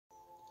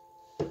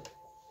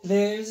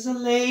There's a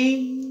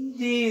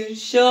lady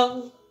who's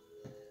sure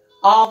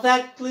all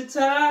that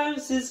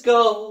glitters is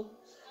gold,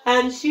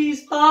 and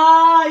she's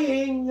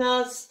buying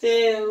a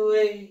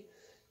stairway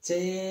to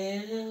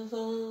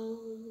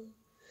heaven.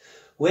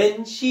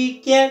 When she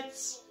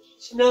gets,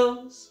 she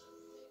knows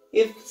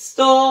if the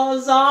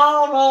stores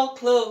are all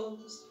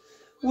closed,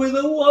 with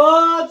a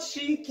word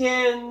she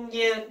can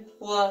get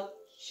what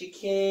she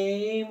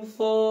came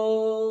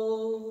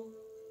for.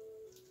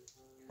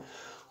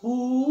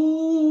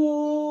 Ooh,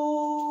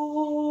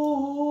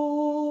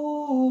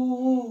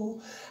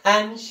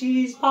 and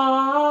she's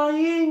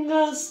buying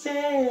a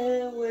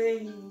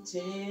stairway to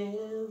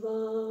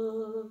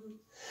heaven.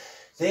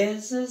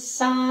 There's a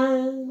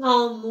sign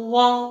on the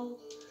wall,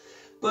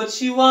 but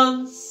she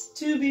wants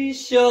to be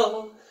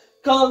sure,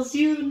 'cause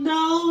you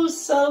know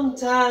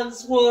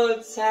sometimes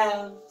words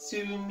have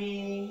two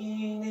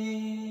meanings.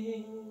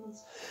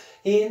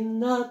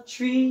 In a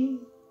tree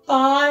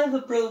by the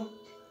brook,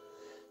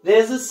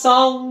 there's a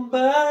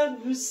songbird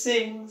who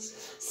sings.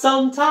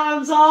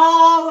 Sometimes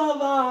all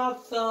of our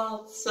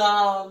thoughts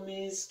are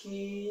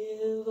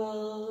misgiven.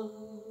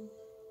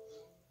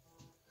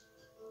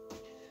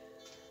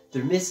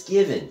 They're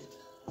misgiven,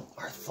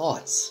 our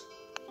thoughts.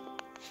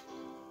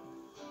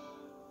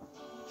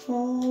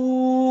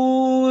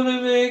 Ooh, and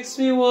it makes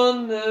me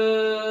wonder.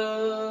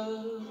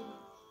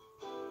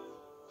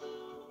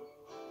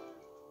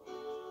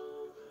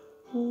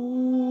 Ooh,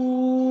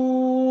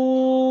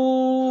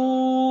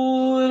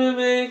 and it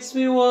makes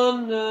me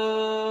wonder.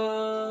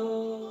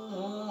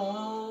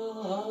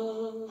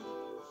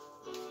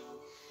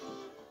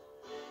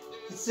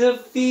 It's a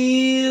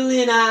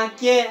feeling I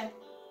get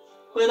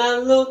when I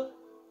look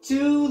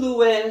to the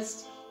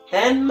west,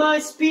 and my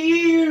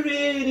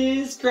spirit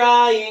is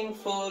crying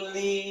for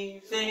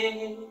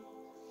leaving.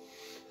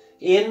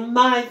 In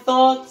my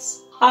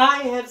thoughts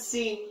I have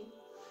seen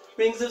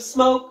rings of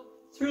smoke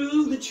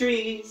through the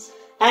trees,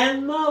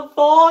 and the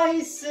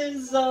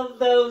voices of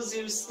those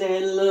who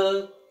stand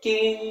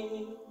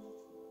looking.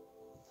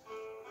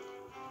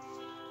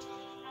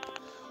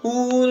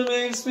 Ooh, it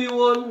makes me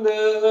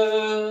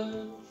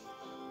wonder.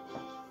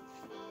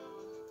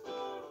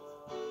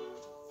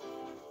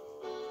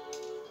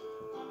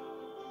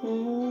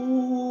 Ooh,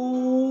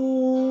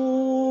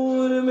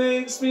 and it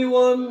makes me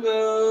wonder.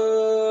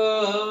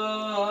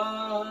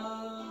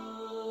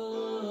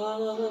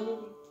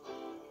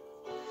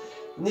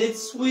 And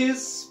it's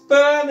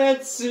whispered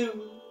that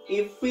soon,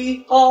 if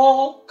we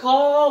all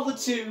call the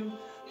tune,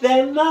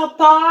 then the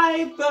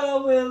piper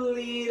will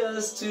lead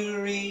us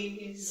to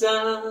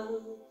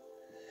reason,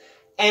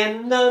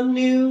 and a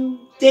new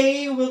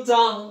day will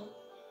dawn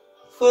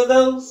for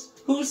those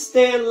who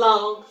stand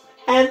long,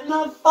 and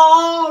the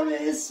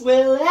forest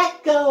will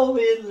echo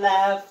with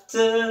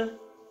laughter.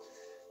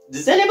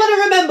 Does anybody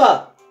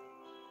remember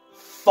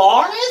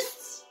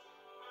forests?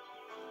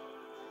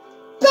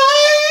 Baby!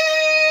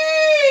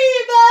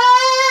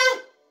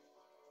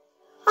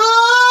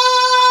 Oh,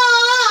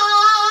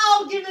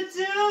 give it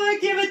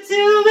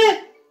to me.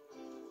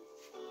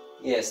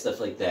 Yeah, stuff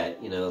like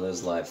that, you know,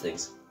 those live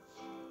things.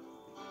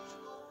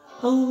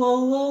 Oh,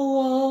 oh, oh,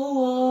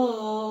 oh,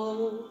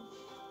 oh.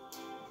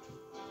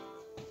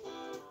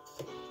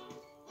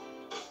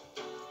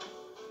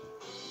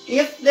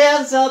 If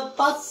there's a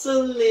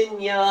bustle in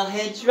your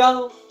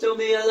hedgerow, don't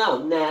be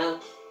alarmed now.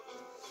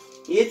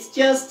 It's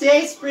just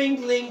a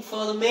sprinkling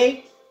for the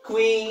May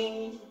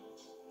Queen.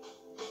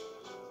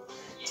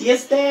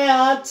 Yes, there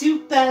are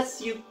two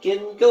paths you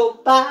can go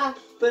by,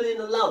 but in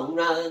the long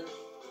run,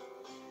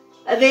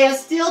 there's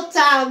still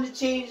time to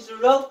change the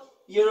road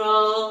you're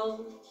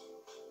on.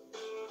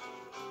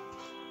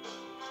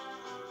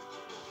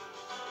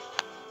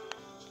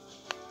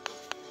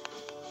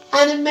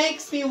 And it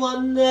makes me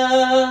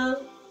wonder.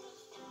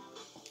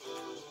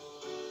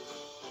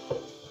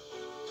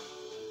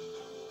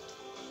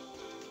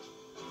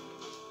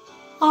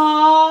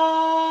 Oh,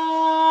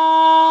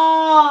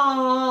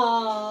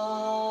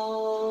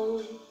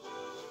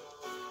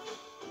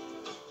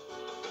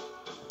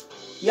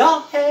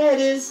 your head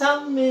is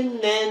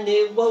humming and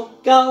it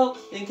won't go,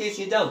 in case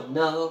you don't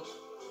know.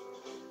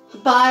 The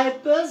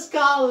piper's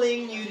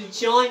calling you to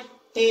join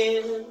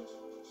in.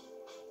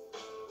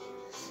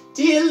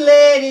 Dear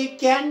lady,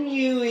 can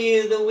you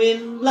hear the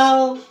wind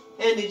blow?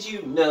 And did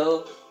you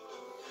know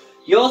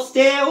your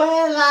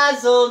stairway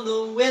lies on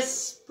the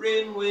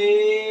whispering wind?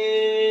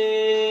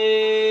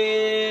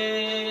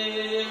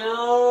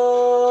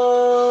 Oh,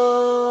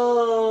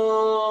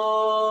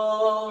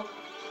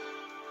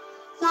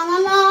 la la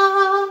la,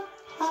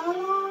 la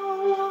la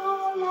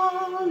la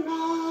la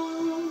la.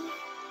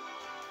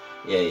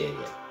 Yeah.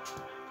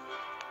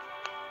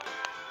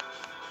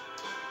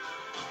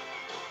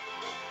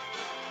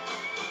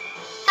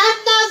 And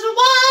there's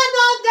one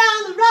on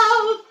down the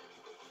road,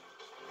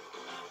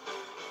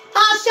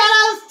 our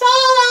shadows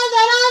taller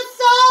than our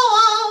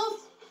souls.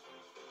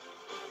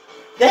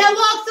 There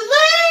walks a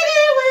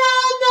lady we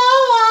all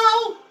know,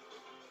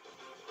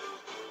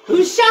 who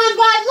shines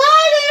bright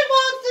light and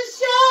wants to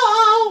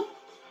show.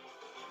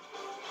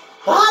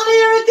 All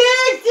here a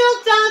dig, still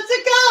time to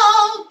go.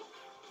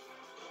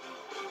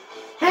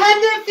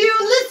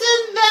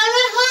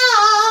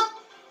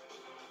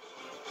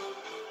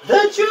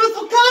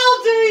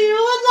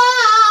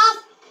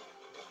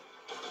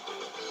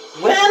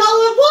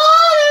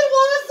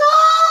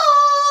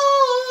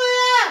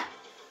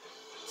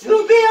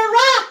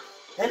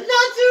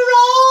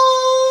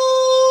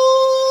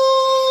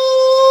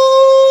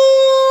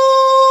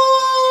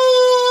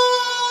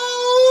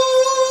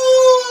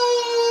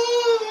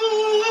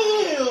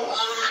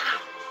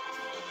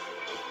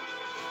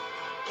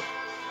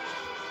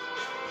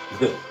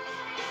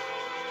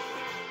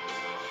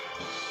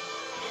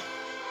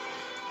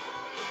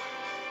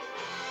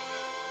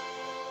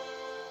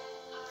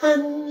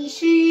 And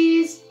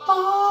she's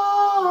all